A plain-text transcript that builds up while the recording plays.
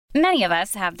Many of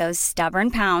us have those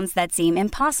stubborn pounds that seem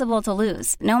impossible to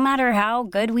lose, no matter how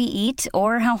good we eat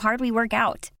or how hard we work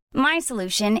out. My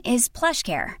solution is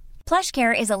PlushCare.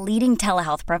 PlushCare is a leading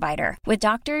telehealth provider with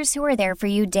doctors who are there for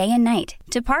you day and night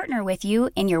to partner with you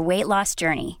in your weight loss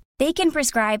journey. They can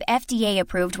prescribe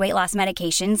FDA-approved weight loss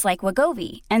medications like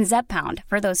Wegovy and Zepbound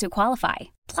for those who qualify.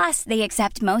 Plus, they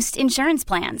accept most insurance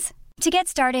plans. To get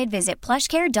started, visit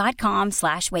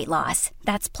plushcare.com/weightloss.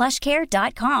 That's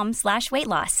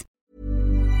plushcare.com/weightloss.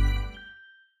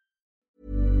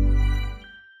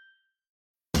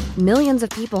 Millions of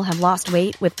people have lost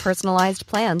weight with personalized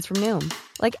plans from Noom.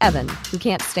 Like Evan, who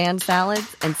can't stand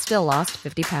salads and still lost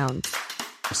 50 pounds.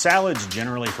 Salads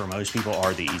generally for most people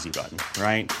are the easy button,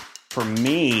 right? For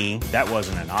me, that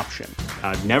wasn't an option.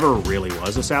 I never really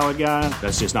was a salad guy.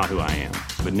 That's just not who I am.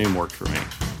 But Noom worked for me.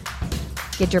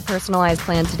 Get your personalized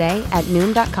plan today at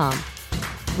Noom.com.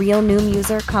 Real Noom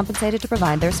user compensated to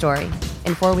provide their story.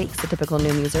 In 4 weeks, the typical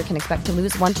Noom user can expect to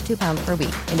lose 1 to 2 pounds per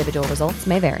week. Individual results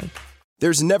may vary.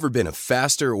 There's never been a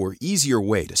faster or easier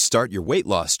way to start your weight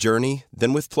loss journey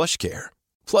than with PlushCare.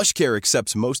 PlushCare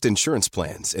accepts most insurance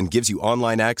plans and gives you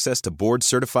online access to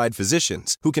board-certified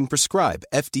physicians who can prescribe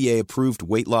FDA-approved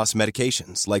weight loss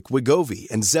medications like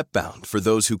Wegovy and Zepbound for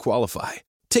those who qualify.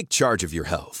 Take charge of your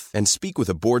health and speak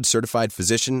with a board-certified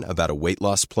physician about a weight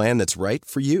loss plan that's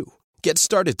right for you. Get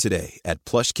started today at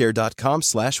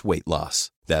plushcare.com/weightloss.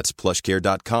 That's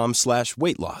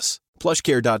plushcare.com/weightloss.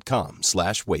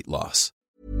 plushcare.com/weightloss.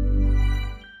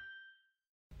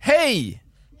 Hej!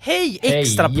 Hej,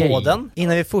 extrapodden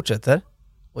innan vi fortsätter.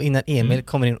 Och innan Emil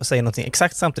kommer in och säger någonting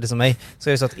exakt samtidigt som mig, så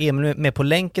är det så att Emil är med på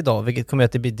länk idag, vilket kommer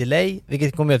att det blir delay,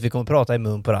 vilket kommer att vi kommer att prata i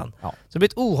mun på den. Ja. Så det blir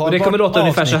ett ohållbart. Och det kommer låta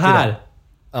ungefär så här.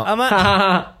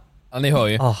 Ja, ni hör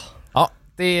ju. Ja,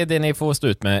 det är det ni får stå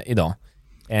ut med idag.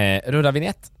 Rulla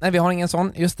vignett. Nej, vi har ingen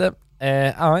sån. Just det.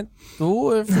 Ja,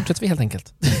 då fortsätter vi helt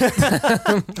enkelt.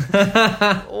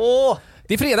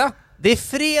 Det är fredag. Det är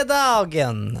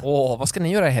fredagen. Vad ska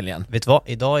ni göra i helgen? Vet du vad?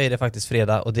 Idag är det faktiskt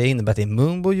fredag och det innebär att det är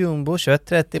Mumbo Jumbo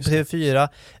 21:30 på TV4.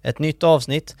 Ett nytt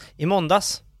avsnitt. I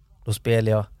måndags, då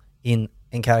spelade jag in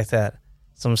en karaktär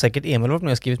som säkert Emil har varit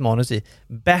med och skrivit manus i.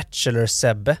 Bachelor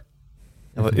Sebbe.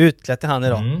 Jag var utklädd till han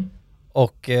idag.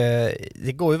 Och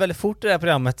det går ju väldigt fort i det här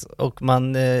programmet och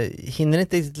man hinner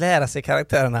inte riktigt lära sig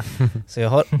karaktärerna. Så jag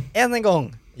har än en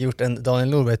gång gjort en Daniel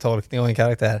Norberg-tolkning av en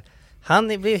karaktär. Han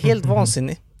blir helt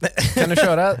vansinnig. Kan du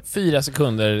köra 4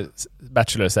 sekunder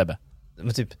Bachelor Sebbe?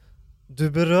 Men typ, du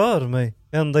berör mig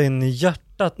ända in i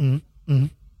hjärtat.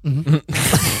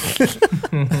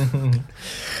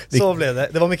 Så blev det.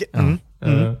 Det var mycket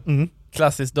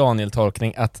Klassisk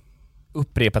Daniel-tolkning, att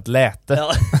upprepat läte.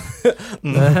 Ja.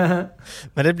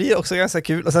 Men det blir också ganska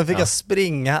kul. Och sen fick jag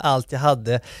springa allt jag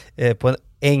hade på en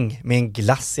äng med en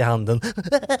glass i handen.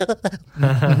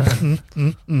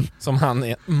 Som han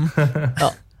är.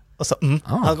 Ja. Och så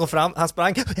han går fram, han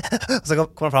sprang och så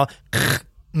kom han fram.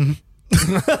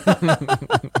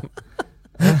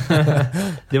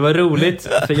 Det var roligt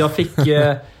för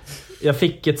jag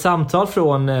fick ett samtal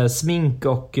från smink-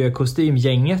 och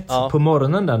kostymgänget på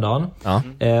morgonen den dagen.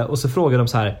 Och så frågade de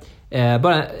så här,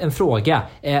 bara en fråga.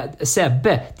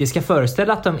 Sebbe, det ska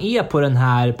föreställa att de är på den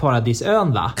här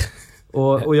paradisön, va?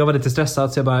 Och jag var lite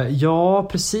stressad så jag bara, ja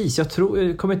precis, jag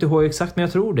kommer inte ihåg exakt men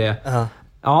jag tror det.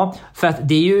 Ja, för att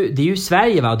det är ju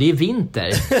Sverige, va? Det är ju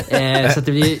vinter. Så att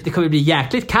det kommer bli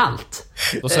jäkligt kallt.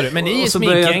 Då sa du, men ni är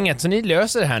sminkgänget så ni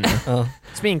löser det här nu.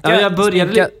 Sminka. Ja,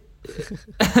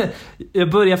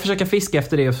 jag började försöka fiska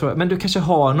efter det och fråga, men du kanske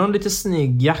har någon lite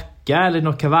snygg jacka eller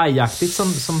något kavajaktigt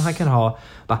som han kan ha.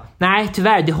 Bara, nej,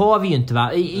 tyvärr, det har vi ju inte,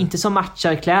 va? Inte som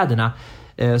matchar kläderna.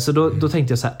 Så då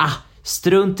tänkte jag så här,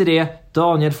 strunt i det,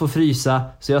 Daniel får frysa.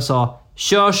 Så jag sa,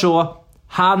 kör så.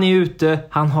 Han är ute,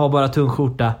 han har bara tung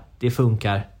skjorta. Det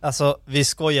funkar. Alltså, vi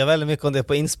skojar väldigt mycket om det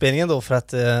på inspelningen då, för att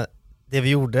det vi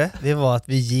gjorde, det var att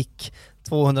vi gick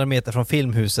 200 meter från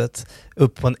filmhuset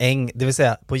upp på en äng, det vill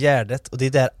säga på Gärdet, och det är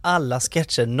där alla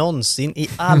sketcher någonsin i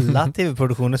alla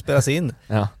tv-produktioner spelas in.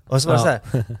 Och så var det så här.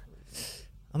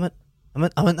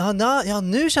 Ja,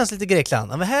 nu känns lite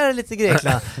Grekland. Ja, men här är lite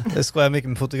Grekland. Det skojar mycket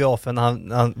med fotografen.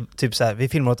 Han typ så här, vi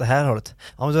filmar åt det här hållet.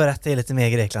 Ja, men du har rätt, det är lite mer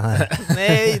Grekland här.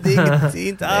 Nej, det är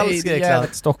inte alls Grekland.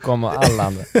 Stockholm och alla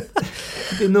andra.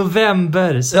 Det är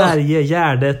november, Sverige,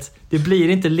 Gärdet. Det blir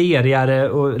inte lerigare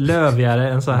och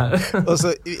lövigare än så här. Och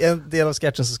så i en del av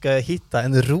sketchen så ska jag hitta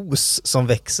en ros som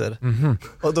växer.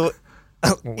 Och då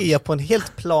är jag på en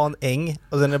helt plan äng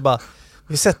och den är bara,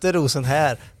 vi sätter rosen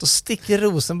här. Då sticker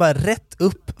rosen bara rätt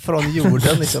upp från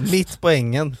jorden, liksom, mitt på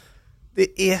ängen.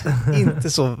 Det är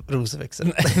inte så rosen växer.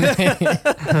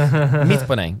 Mitt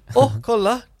på en äng.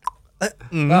 Kolla.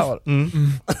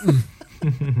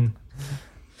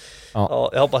 Ja,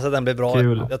 jag hoppas att den blir bra.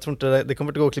 Kul. Jag tror inte det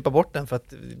kommer inte gå att klippa bort den, för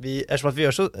att eftersom att vi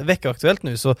gör så veckoaktuellt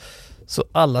nu, så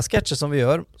alla sketcher som vi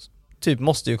gör typ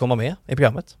måste ju komma med i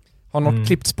programmet. Har något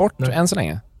klippt bort än så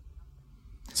länge?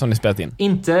 Som ni spelat in?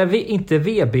 Inte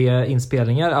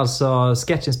VB-inspelningar, alltså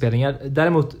sketchinspelningar.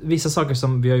 Däremot vissa saker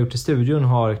som vi har gjort i studion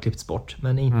har klippts bort.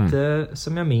 Men inte,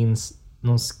 som jag minns,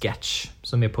 någon sketch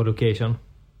som är på location.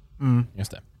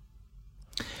 Just det.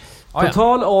 På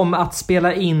tal om att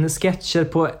spela in sketcher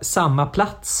på samma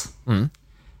plats.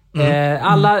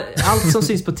 Allt som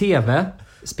syns på TV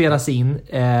spelas in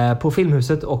på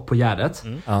Filmhuset och på Gärdet.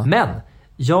 Men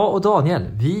jag och Daniel,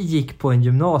 vi gick på en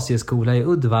gymnasieskola i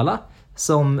Uddevalla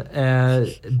som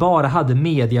bara hade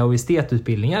media- och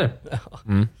estetutbildningar.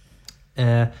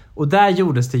 Och där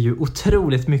gjordes det ju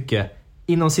otroligt mycket,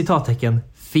 inom citattecken,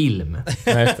 film.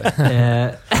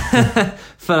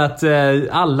 För att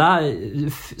alla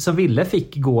som ville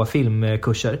fick gå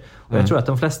filmkurser. Och jag tror att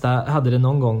de flesta hade det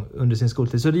någon gång under sin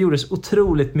skoltid. Så det gjordes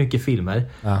otroligt mycket filmer.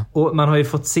 Och man har ju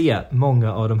fått se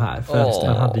många av de här. För att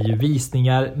man hade ju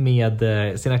visningar med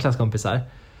sina klasskompisar.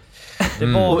 Det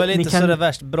var väl inte så det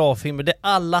värst bra filmer. Det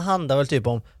alla handlar väl typ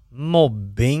om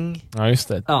mobbing. Ja, just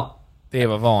det. Ja. Det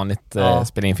var vanligt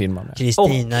spela in filmer med.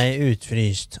 Kristina är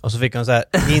utfryst. Och så fick hon så här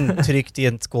intryckt i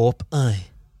ett skåp.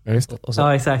 Ja, just det.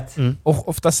 Ja, exakt. Och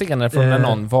ofta senare från när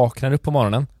någon vaknar upp på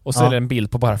morgonen och så är det en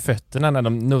bild på bara fötterna när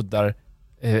de nuddar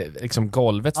liksom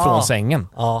golvet från sängen.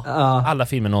 Alla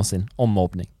filmer någonsin om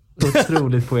mobbning.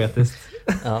 Otroligt poetiskt.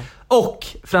 Och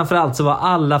framförallt så var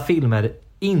alla filmer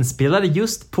inspelade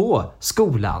just på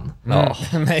skolan.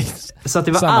 Så att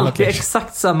det var alltid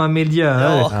exakt samma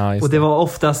miljöer. Och det var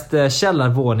oftast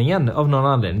källarvåningen av någon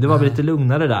anledning. Det var lite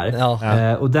lugnare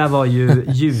där. Och där var ju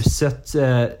ljuset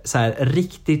så här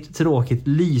riktigt tråkigt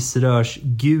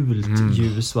lysrörsgult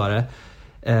ljus var det.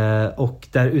 Och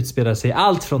där utspelade sig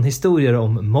allt från historier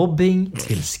om mobbing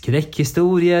till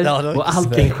skräckhistorier och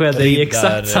allting skedde i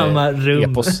exakt samma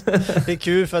rum. Det är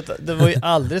kul för att det var ju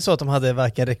aldrig så att de hade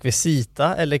varken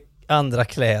rekvisita eller andra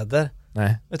kläder.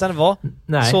 Nej. Utan det var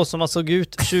så som man såg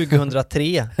ut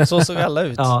 2003. Så såg alla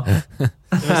ut.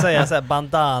 Det vill säga så här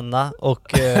bandana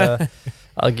och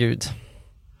gud.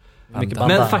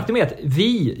 Men faktum är att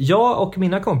jag och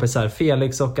mina kompisar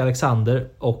Felix och Alexander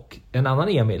och en annan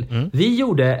Emil, vi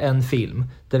gjorde en film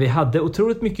där vi hade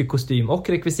otroligt mycket kostym och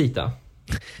rekvisita.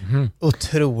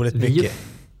 Otroligt mycket.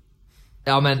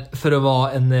 Ja, men för att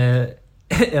vara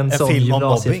en sån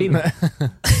gymnasiefilm.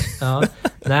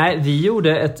 Nej, vi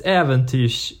gjorde ett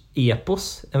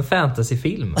äventyrsepos, en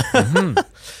fantasyfilm.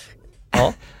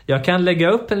 Jag kan lägga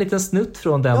upp en liten snutt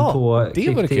från den på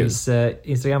Klicktills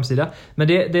Instagram-sida. Men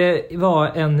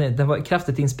den var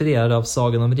kraftigt inspirerad av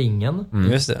Sagan om ringen.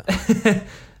 Just det.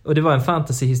 Och det var en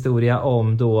fantasyhistoria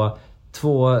om då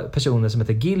 2 personer som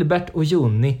heter Gilbert och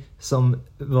Jonny som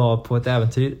var på ett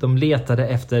äventyr. De letade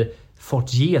efter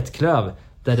Fort Getklöv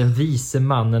där den vise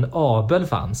mannen Abel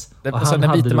fanns. Och han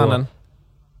den vite mannen?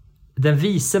 Den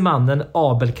vise mannen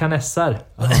Abel Canessar.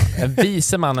 Den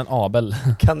vise mannen Abel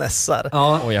Canessar.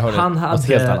 Ja, jag hörde han hade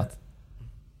helt annat.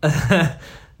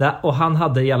 Och han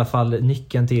hade i alla fall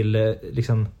nyckeln till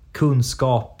liksom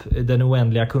kunskap, den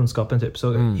oändliga kunskapen typ.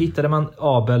 Så hittade man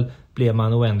Abel blev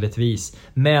man oändligt vis.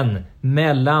 Men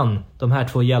mellan de här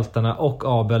 2 hjältarna och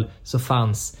Abel så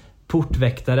fanns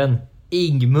portväktaren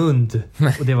Ingmund.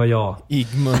 Och det var jag.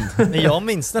 Ingmund. Jag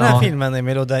minns den här filmen,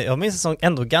 Emil, och jag minns den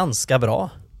ändå ganska bra.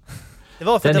 Det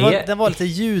var för att den var lite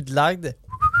ljudlagd.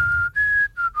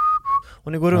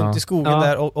 Och ni går runt i skogen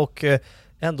där och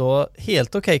ändå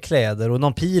helt okej kläder och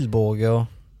någon pilbåge och...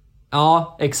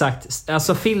 Ja, exakt.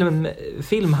 Alltså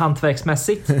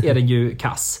filmhantverksmässigt är den ju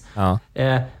kass.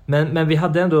 Men vi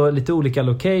hade ändå lite olika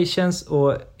locations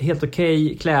och helt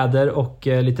okej kläder och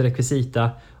lite rekvisita.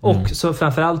 Och så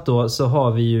framförallt då så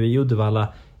har vi ju i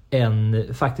Uddevalla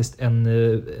faktiskt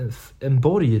en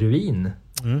borgruin.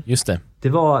 Just det. Det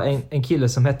var en kille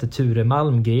som hette Ture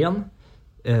Malmgren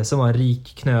som var en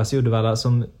rik knös i Uddevalla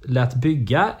som lät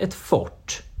bygga ett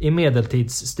fort i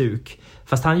medeltidsstuk.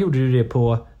 Fast han gjorde ju det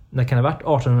på, när kan det ha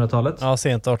varit? 1800-talet? Ja,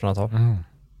 sent 1800-tal.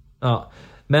 Ja.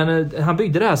 Men han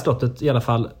byggde det här slottet i alla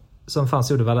fall som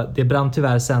fanns i Uddevalla. Det brann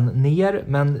tyvärr sen ner,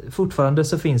 men fortfarande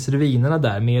så finns ruinerna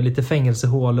där med lite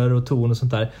fängelsehålor och torn och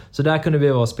sånt där. Så där kunde vi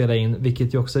vara och spela in,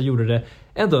 vilket ju också gjorde det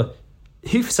ändå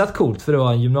hyfsat coolt för att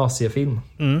vara en gymnasiefilm.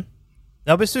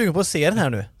 Jag blir sugen på att se den här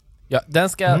nu. Ja, den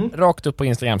ska rakt upp på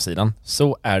Instagram-sidan.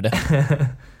 Så är det.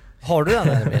 Har du den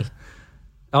här, Emil?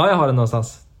 Ja, jag har den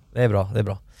någonstans. Det är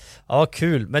bra. Ja,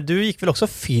 kul. Men du gick väl också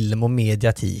film och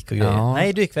mediatik och grejer?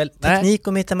 Nej, du gick väl teknik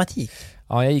och matematik?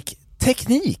 Ja, jag gick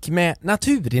teknik med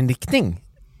naturinriktning.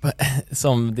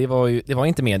 Det var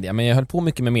inte media, men jag höll på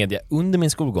mycket med media under min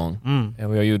skolgång.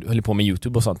 Och jag höll på med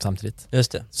YouTube och sånt samtidigt.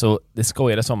 Just det. Så det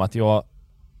skojade som att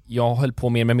jag höll på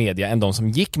mer med media än de som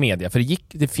gick media. För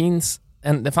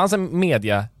det fanns en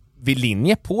media vid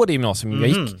linje på det gymnasium jag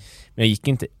gick. Men jag gick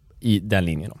inte i den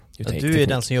linjen. Du är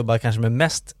den som jobbar kanske med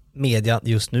mest media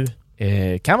just nu.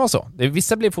 Kan vara så.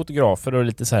 Vissa blev fotografer och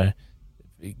lite så här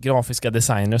grafiska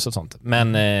designers och sånt.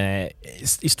 Men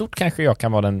i stort kanske jag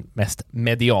kan vara den mest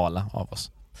mediala av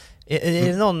oss. Är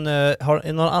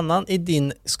det någon annan i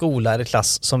din skola eller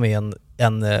klass som är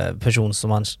en person som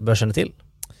man bör känna till?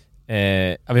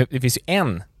 Det finns ju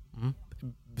en,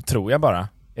 tror jag bara.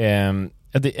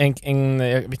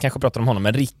 Vi kanske pratar om honom,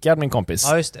 men Rickard, min kompis.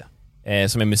 Ja, just det.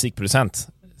 Som är musikproducent.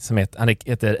 Han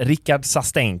heter Rickard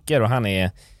Sastenker och han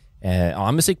är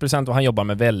musikproducent och han jobbar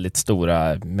med väldigt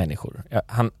stora människor.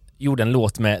 Han gjorde en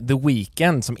låt med The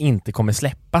Weeknd som inte kommer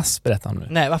släppas, berättar han nu.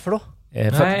 Nej, varför då?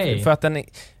 För att den är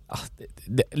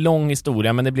lång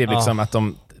historia, men det blev liksom att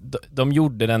de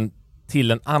gjorde den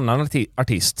till en annan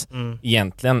artist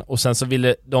egentligen, och sen så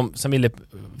ville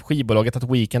skivbolaget att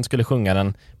Weeknd skulle sjunga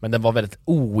den, men den var väldigt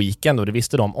o-Weeknd och det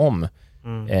visste de om.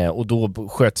 Och då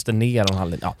sköts det ner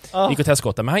gick åt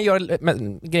helskotta. Men han gör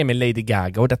grejer med Lady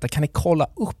Gaga och detta kan ni kolla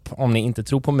upp om ni inte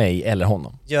tror på mig eller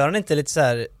honom. Gör han inte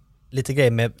lite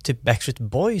grejer med typ Backstreet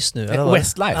Boys nu? Eller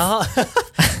Westlife.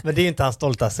 Men det är ju inte hans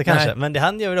stoltaste kanske. Nej. Men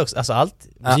han gör det också. Alltså allt,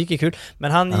 musik är kul.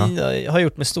 Men han har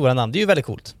gjort med stora namn. Det är ju väldigt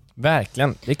coolt.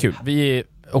 Verkligen, det är kul.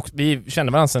 Vi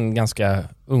kände varandra sedan ganska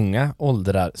unga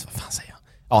åldrar. Vad fan säger jag?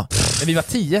 Ja, vi var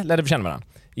 10 lärde vi känna varandra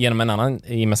genom en annan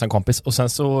gemensam kompis. Och sen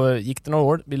så gick det några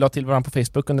år. Vi la till varandra på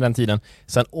Facebook under den tiden.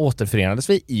 Sen återförenades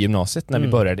vi i gymnasiet när vi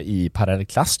började i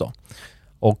parallellklass då.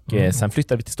 Och sen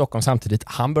flyttade vi till Stockholm samtidigt.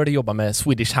 Han började jobba med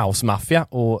Swedish House Mafia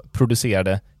och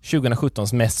producerade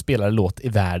 2017s mest spelade låt i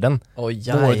världen. More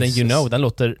Than You Know. Den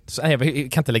låter... jag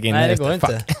kan inte lägga in den. Nej, det går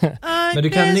inte. Men du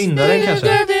kan nynna den kanske.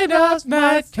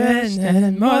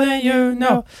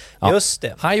 Ja, just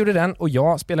det. Han gjorde den och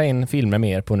jag spelade in filmer med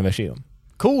er på Universium.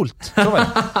 Coolt.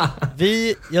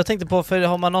 Jag tänkte på, för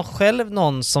har man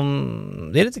någon som...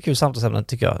 Det är lite kul samtalsämne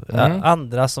tycker jag.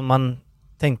 Andra som man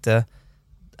tänkte...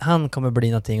 Han kommer bli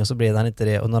någonting och så blev han inte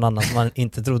det, och någon annan som man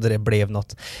inte trodde det blev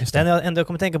något. Den jag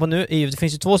kommer tänka på nu är ju, det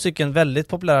finns ju 2 stycken väldigt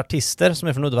populära artister som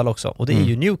är från Uddevalla också, och det är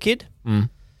ju New Kid,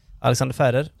 Alexander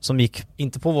Ferrer, som gick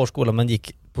inte på vår skola men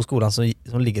gick på skolan som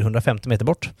ligger 150 meter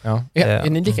bort. Är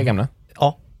ni lika gamla?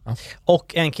 Ja.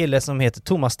 Och en kille som heter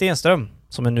Thomas Stenström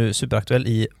som är nu superaktuell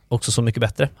i Också Så Mycket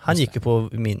Bättre. Han gick ju på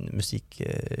min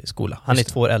musikskola. Han är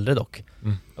 2 år äldre dock.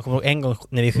 Jag kommer ihåg en gång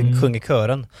när vi sjöng i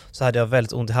kören så hade jag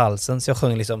väldigt ont i halsen, så jag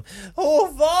sjöng liksom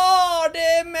 "Åh, var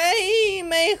det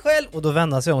mig själv?" Och då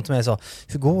vände han sig om till mig och sa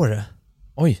 "Hur går det?"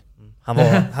 Oj. Han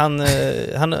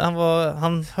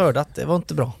hörde att det var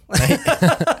inte bra. Nej.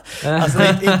 Alltså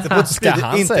inte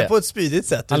på ett spydigt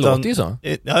sätt. Han låter ju så.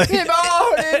 I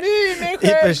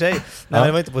och för sig. Nej,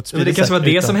 det var inte på ett spydigt sätt. Det kanske var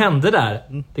det som hände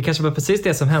där. Det kanske var precis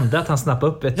det som hände, att han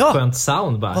snappade upp ett skönt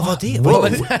sound bara. Vad var det?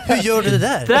 Hur gör du det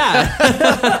där?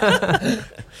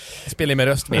 Jag spelar med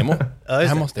röstmemo.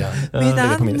 Här måste jag. Min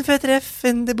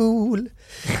anförträffande bol.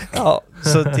 Ja,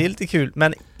 så det är lite kul.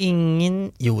 Men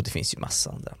det finns ju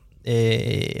massa andra.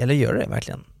 Eller gör det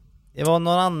verkligen? Det var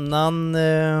någon annan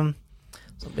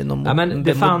som blev någon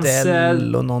det fanns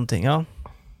modell och någonting,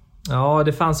 Ja,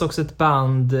 det fanns också ett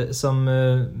band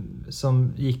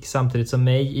som gick samtidigt som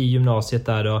mig i gymnasiet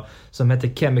där då, som hette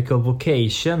Chemical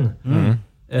Vocation.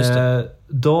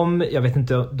 Jag vet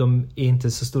inte, de är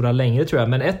inte så stora längre tror jag,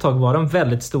 men ett tag var de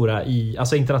väldigt stora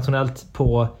alltså internationellt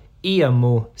på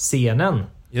emo-scenen.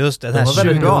 Just det, den här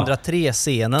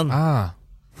 2003-scenen.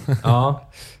 Ja.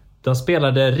 De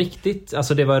spelade riktigt,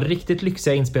 alltså det var riktigt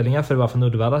lyxiga inspelningar för att vara från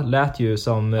Uddevalla. Lät ju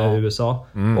som USA.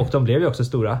 Och de blev ju också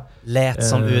stora. Lät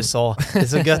som USA. Det är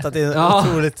så gött att det är en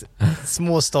otroligt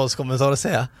småstadskommentar att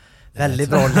säga. Väldigt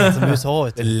bra lät som USA.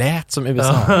 Det lät som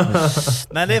USA.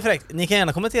 Men det är fräckt. Ni kan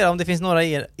gärna kommentera om det finns några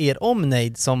er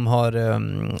omnejd som har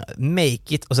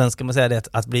make it. Och sen ska man säga det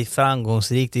att bli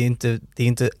framgångsrik, det är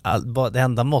inte det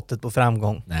enda måttet på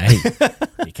framgång. Nej.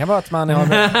 Det kan vara att man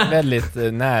är väldigt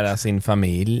nära sin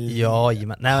familj. Ja,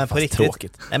 men på riktigt.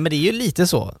 Tråkigt. Nej, men det är ju lite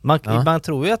så. Man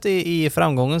tror ju att det är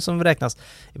framgången som räknas.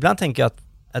 Ibland tänker jag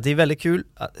att det är väldigt kul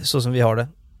så som vi har det.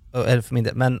 Eller för min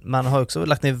del. Men man har också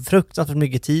lagt ner fruktansvärt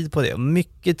mycket tid på det. Och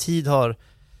mycket tid man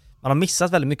har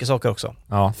missat väldigt mycket saker också.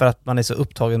 Ja. För att man är så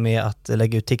upptagen med att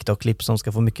lägga ut TikTok-klipp som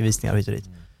ska få mycket visningar hit och dit.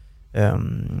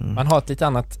 Man har ett lite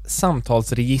annat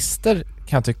samtalsregister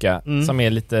kan jag tycka, som är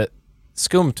lite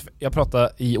skumt. Jag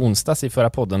pratade i onsdags i förra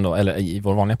podden då, eller i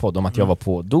vår vanliga podd om att jag var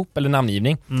på dop eller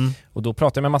namngivning. Och då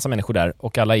pratade jag med en massa människor där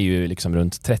och alla är ju liksom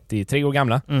runt 33 år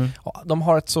gamla. De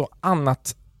har ett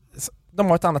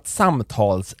annat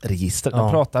samtalsregister.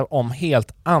 De pratar om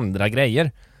helt andra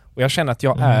grejer. Och jag känner att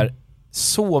jag är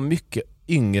så mycket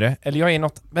yngre, eller jag är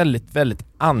något väldigt, väldigt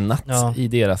annat i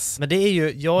deras... Men det är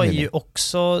ju, jag är ju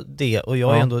också det, och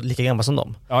jag är ändå lika gammal som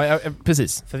dem. Ja,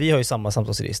 precis. För vi har ju samma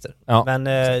samtalsregister. Ja.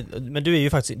 Men du är ju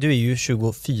faktiskt, du är ju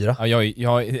 24. Ja,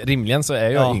 jag rimligen så är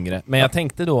jag yngre. Men jag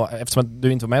tänkte då, eftersom att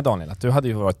du inte var med Daniel, att du hade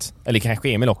ju varit, eller kanske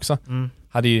Emil också,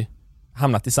 hade ju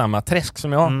hamnat i samma träsk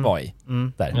som jag var i.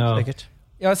 Där. Ja. Säkert.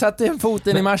 Jag satte en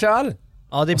foten i marschall.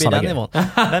 Ja, det blir den nivån.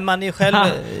 Men man är själv,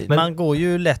 man går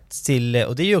ju lätt till,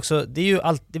 och det är ju också,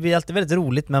 det blir alltid väldigt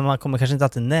roligt, men man kommer kanske inte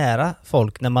alltid nära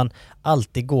folk när man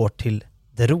alltid går till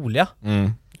det roliga.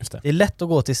 Just det. Det är lätt att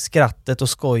gå till skrattet och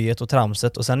skojet och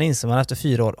tramset, och sen inser man efter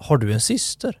 4 år, har du en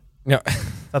syster? Ja.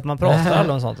 För att man pratar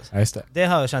aldrig om sånt. Ja, just det. Det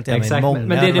har jag känt igen i många.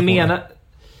 Men det ni menar,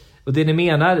 och det ni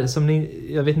menar, som ni,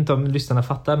 jag vet inte om lyssnarna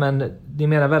fattar, men ni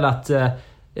menar väl att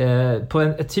på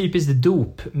ett typiskt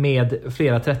dop med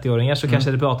flera 30-åringar så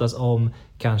kanske det pratas om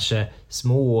kanske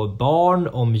småbarn,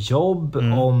 om jobb,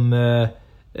 om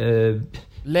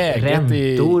läget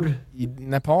räntor i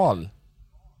Nepal.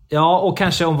 Ja, och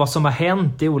kanske om vad som har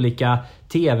hänt i olika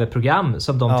tv-program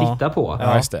som de tittar på.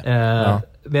 Ja, just det.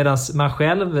 Medan man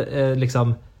själv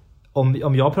liksom,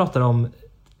 om jag pratar om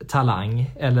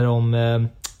Talang eller om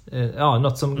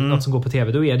något som går på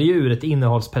tv, då är det ju ur ett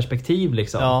innehållsperspektiv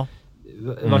liksom. Ja.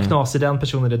 Vad knasig den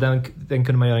personen är, den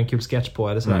kunde man göra en kul sketch på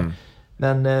eller sådär.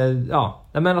 Men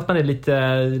men att man är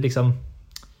lite liksom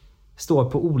står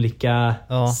på olika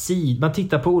sidor. Man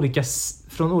tittar på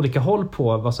från olika håll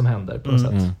på vad som händer på något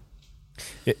sätt.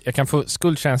 Jag kan få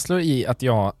skuldkänslor i att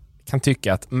jag kan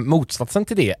tycka att motsatsen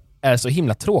till det är så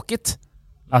himla tråkigt.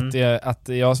 Att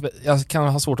jag kan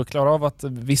ha svårt att klara av att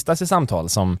vistas i samtal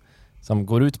som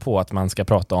går ut på att man ska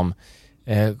prata om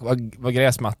vad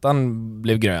gräsmattan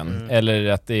blev grön eller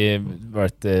att det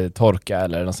varit torka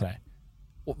eller något sådär.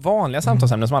 Och vanliga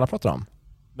samtalsämnen som alla pratar om.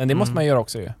 Men det måste man göra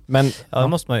också ju. Men, det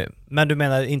måste man ju. Men du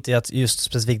menar inte att just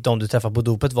specifikt de du träffar på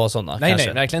dopet var sådana? Nej, kanske?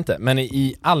 Nej, verkligen inte. Men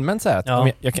i allmänt så här att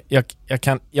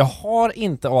jag har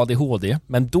inte ADHD,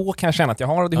 men då kan jag känna att jag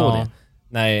har ADHD.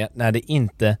 När det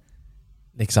inte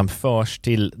liksom förs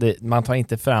till det, man tar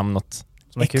inte fram något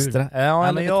som extra.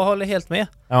 Men jag håller helt med.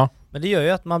 Ja. Men det gör ju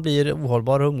att man blir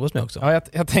ohållbar att umgås med också. Ja,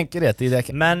 jag tänker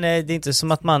det. Men det är inte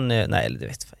som att man... Nej, det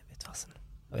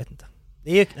jag vet inte.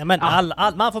 Det är, men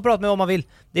man får prata med om man vill.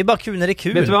 Det är bara kul när det är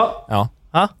kul. Vet du vad?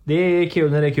 Ja. Det är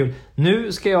kul när det är kul.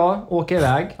 Nu ska jag åka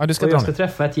iväg och jag ska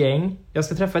träffa ett gäng. Jag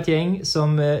ska träffa ett gäng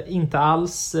som inte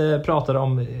alls pratar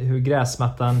om hur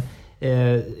gräsmattan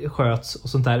sköts och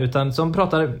sånt där, utan som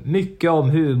pratar mycket om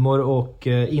humor och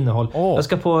innehåll. Jag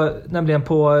ska nämligen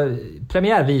på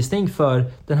premiärvisning för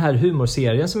den här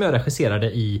humorserien som jag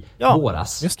regisserade i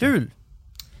våras. Just kul.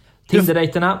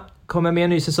 Tinder-dejterna kommer med en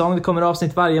ny säsong. Det kommer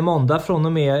avsnitt varje måndag från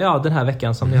och med den här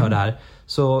veckan som ni hör det här.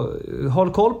 Så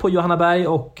håll koll på Johanna Berg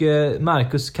och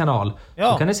Marcus kanal.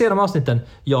 Så kan ni se de avsnitten.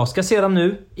 Jag ska se dem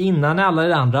nu innan alla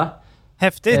de andra.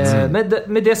 Häftigt.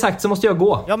 Med det sagt så måste jag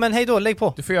gå. Ja, men hej då, lägg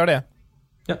på. Du får göra det.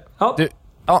 Hej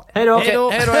då.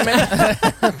 Hej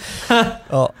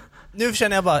då. Nu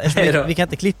känner jag bara, vi kan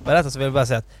inte klippa detta, så vill jag bara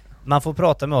säga att man får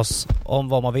prata med oss om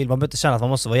vad man vill. Man behöver inte känna att man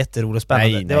måste vara jätterolig och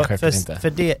spännande. Nej, självklart inte. För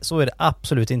det, så är det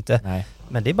absolut inte. Nej.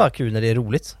 Men det är bara kul när det är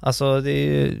roligt. Alltså det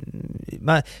är,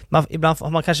 ibland har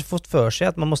man kanske fått för sig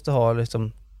att man måste ha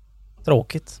liksom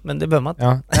tråkigt, men det behöver man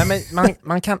inte. Nej,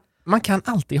 men man kan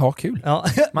alltid ha kul. Ja,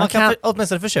 man kan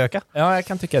åtminstone försöka. Ja, jag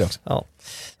kan tycka det också.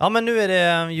 Ja, men nu är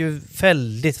det ju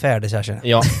väldigt färdigt här.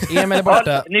 Ja, Emil är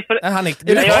borta.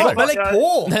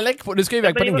 Lägg på. Du ska ju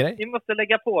iväg på din grej. Ni måste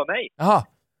lägga på mig. Jaha.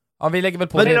 Ja, vi lägger väl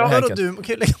på det. Men vadå, du kan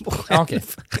ju lägga på själv. Okay.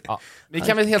 Vi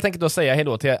kan väl helt enkelt då säga hej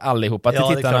då till allihopa,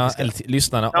 till tittarna eller till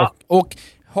lyssnarna. Och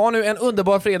ha nu en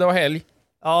underbar fredag och helg.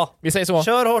 Ja. Vi säger så.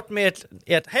 Kör hårt med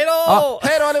ert hej då! Ja,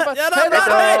 hej då allihopa! Jag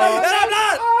ramlar!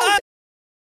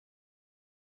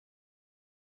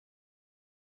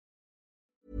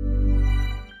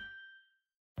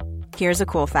 Here's a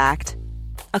cool fact.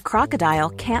 A crocodile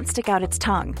can't stick out its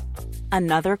tongue.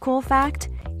 Another cool fact,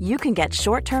 you can get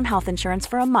short-term health insurance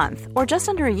for a month or just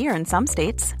under a year in some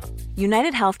states.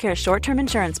 United Healthcare short-term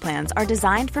insurance plans are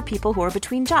designed for people who are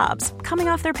between jobs, coming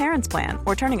off their parents' plan,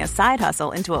 or turning a side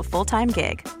hustle into a full-time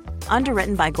gig.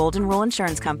 Underwritten by Golden Rule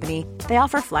Insurance Company, they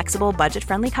offer flexible,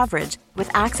 budget-friendly coverage with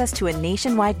access to a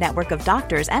nationwide network of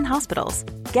doctors and hospitals.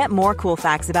 Get more cool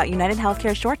facts about United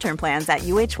Healthcare short-term plans at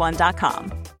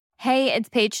uh1.com. Hey, it's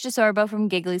Paige DeSorbo from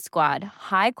Giggly Squad.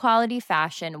 High quality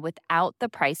fashion without the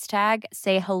price tag.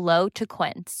 Say hello to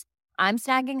Quince. I'm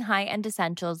snagging high-end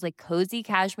essentials like cozy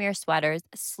cashmere sweaters,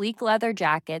 sleek leather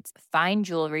jackets, fine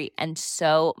jewelry, and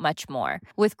so much more.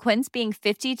 With Quince being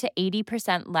 50 to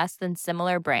 80% less than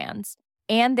similar brands.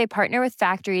 And they partner with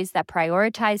factories that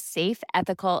prioritize safe,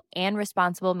 ethical, and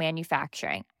responsible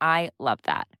manufacturing. I love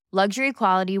that. Luxury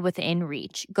quality within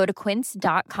reach. Go to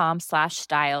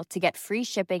quince.com/style to get free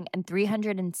shipping and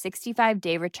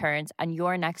 365-day returns on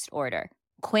your next order.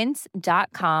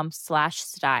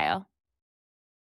 Quince.com/style.